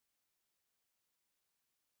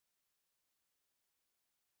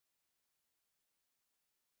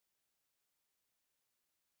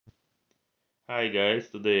Hi guys,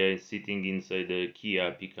 today I'm sitting inside the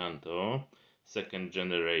Kia Picanto, second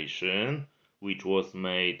generation, which was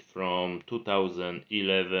made from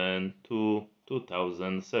 2011 to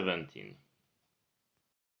 2017.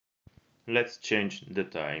 Let's change the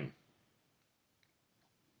time.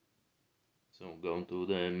 So go to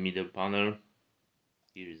the middle panel.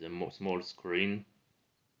 Here is a small screen,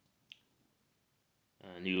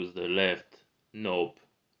 and use the left knob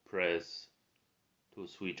press to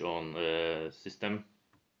switch on the system.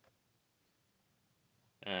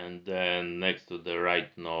 And then next to the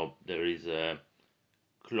right knob there is a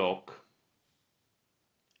clock.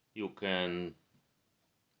 You can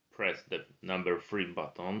press the number 3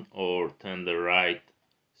 button or turn the right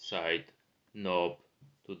side knob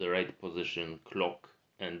to the right position clock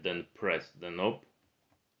and then press the knob.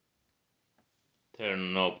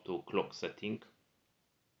 Turn knob to clock setting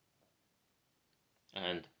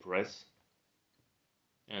and press,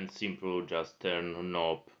 and simple just turn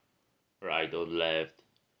knob right or left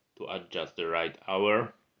to adjust the right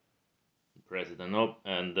hour. Press the knob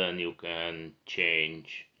and then you can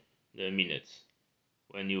change the minutes.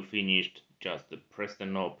 When you finished, just press the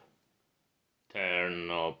knob, turn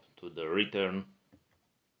knob to the return,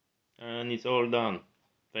 and it's all done.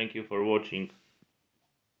 Thank you for watching.